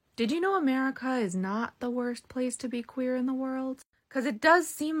Did you know America is not the worst place to be queer in the world? Because it does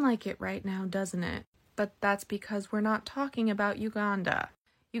seem like it right now, doesn't it? But that's because we're not talking about Uganda.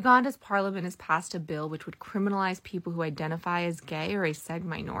 Uganda's parliament has passed a bill which would criminalize people who identify as gay or a seg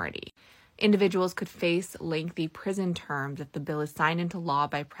minority. Individuals could face lengthy prison terms if the bill is signed into law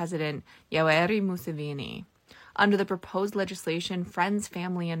by President Yoweri Museveni. Under the proposed legislation, friends,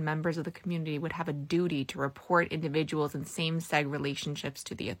 family, and members of the community would have a duty to report individuals in same-sex relationships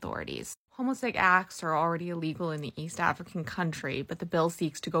to the authorities. Homoseg acts are already illegal in the East African country, but the bill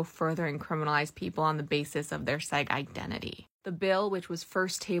seeks to go further and criminalize people on the basis of their seg identity. The bill, which was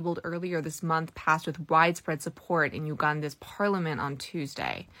first tabled earlier this month, passed with widespread support in Uganda's parliament on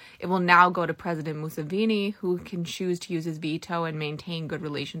Tuesday. It will now go to President Museveni, who can choose to use his veto and maintain good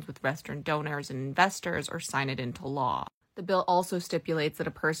relations with Western donors and investors or sign it into law. The bill also stipulates that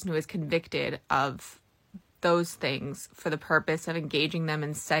a person who is convicted of those things for the purpose of engaging them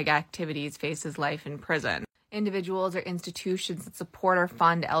in seg activities faces life in prison. Individuals or institutions that support or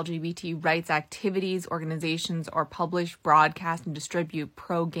fund LGBT rights activities, organizations, or publish, broadcast, and distribute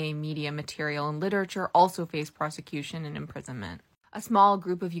pro-gay media material and literature also face prosecution and imprisonment. A small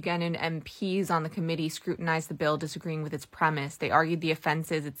group of Ugandan MPs on the committee scrutinized the bill, disagreeing with its premise. They argued the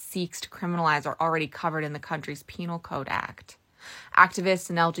offenses it seeks to criminalize are already covered in the country's Penal Code Act. Activists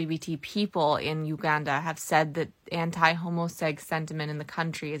and LGBT people in Uganda have said that anti-homoseg sentiment in the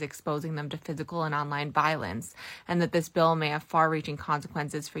country is exposing them to physical and online violence, and that this bill may have far-reaching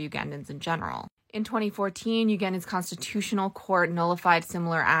consequences for Ugandans in general. In 2014, Uganda's constitutional court nullified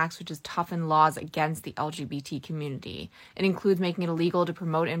similar acts, which has toughened laws against the LGBT community. It includes making it illegal to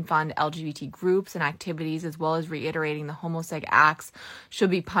promote and fund LGBT groups and activities, as well as reiterating the homoseg acts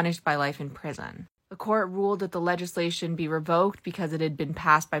should be punished by life in prison. The court ruled that the legislation be revoked because it had been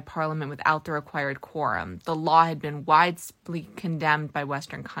passed by Parliament without the required quorum. The law had been widely condemned by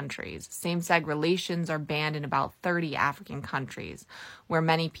Western countries. Same-sex relations are banned in about 30 African countries, where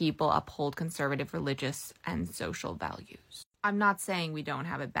many people uphold conservative religious and social values. I'm not saying we don't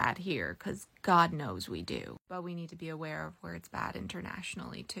have it bad here, because God knows we do. But we need to be aware of where it's bad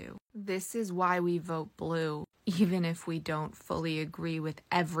internationally, too. This is why we vote blue, even if we don't fully agree with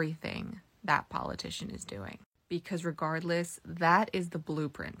everything that politician is doing, because regardless, that is the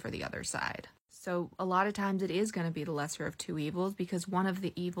blueprint for the other side. So a lot of times it is going to be the lesser of two evils, because one of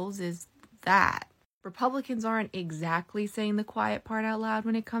the evils is that. Republicans aren't exactly saying the quiet part out loud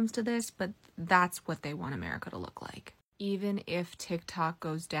when it comes to this, but that's what they want America to look like. Even if TikTok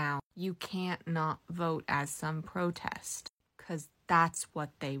goes down, you can't not vote as some protest, because that's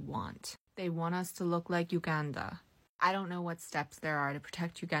what they want. They want us to look like Uganda. I don't know what steps there are to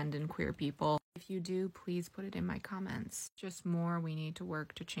protect Ugandan queer people. If you do, please put it in my comments. Just more we need to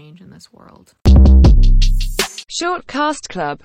work to change in this world. Short Cast Club